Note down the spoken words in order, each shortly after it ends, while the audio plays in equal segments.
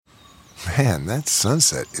Man, that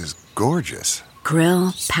sunset is gorgeous.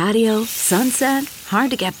 Grill, patio, sunset.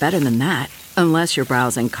 Hard to get better than that. Unless you're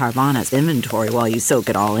browsing Carvana's inventory while you soak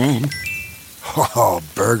it all in. Oh,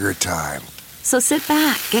 burger time. So sit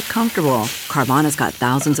back, get comfortable. Carvana's got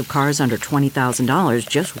thousands of cars under $20,000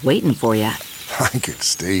 just waiting for you. I could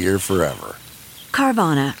stay here forever.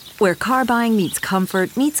 Carvana, where car buying meets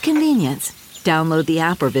comfort meets convenience. Download the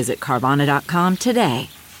app or visit Carvana.com today.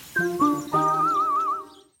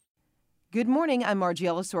 Good morning, I'm Margie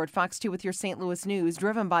Ellisor at Fox 2 with your St. Louis news,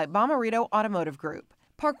 driven by Bomarito Automotive Group.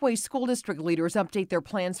 Parkway School District leaders update their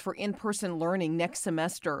plans for in-person learning next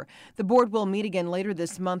semester. The board will meet again later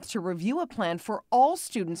this month to review a plan for all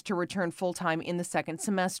students to return full-time in the second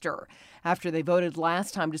semester. After they voted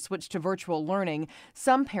last time to switch to virtual learning,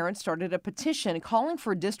 some parents started a petition calling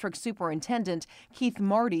for District Superintendent Keith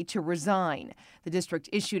Marty to resign. The district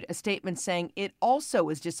issued a statement saying it also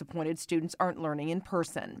is disappointed students aren't learning in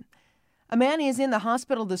person. A man is in the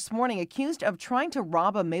hospital this morning accused of trying to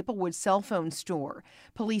rob a Maplewood cell phone store.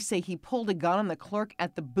 Police say he pulled a gun on the clerk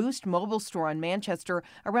at the Boost Mobile store on Manchester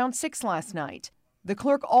around 6 last night. The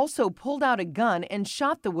clerk also pulled out a gun and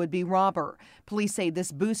shot the would-be robber. Police say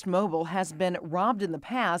this Boost Mobile has been robbed in the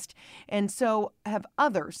past, and so have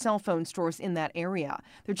other cell phone stores in that area.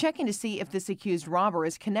 They're checking to see if this accused robber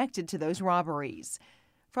is connected to those robberies.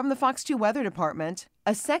 From the Fox 2 Weather Department,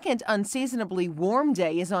 a second unseasonably warm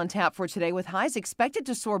day is on tap for today, with highs expected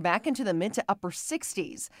to soar back into the mid to upper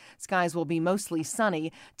 60s. Skies will be mostly sunny.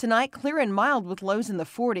 Tonight, clear and mild with lows in the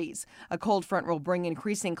 40s. A cold front will bring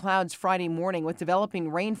increasing clouds Friday morning with developing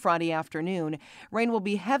rain Friday afternoon. Rain will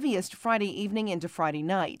be heaviest Friday evening into Friday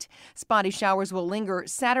night. Spotty showers will linger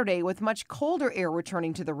Saturday with much colder air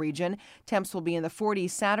returning to the region. Temps will be in the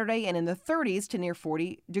 40s Saturday and in the 30s to near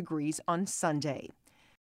 40 degrees on Sunday.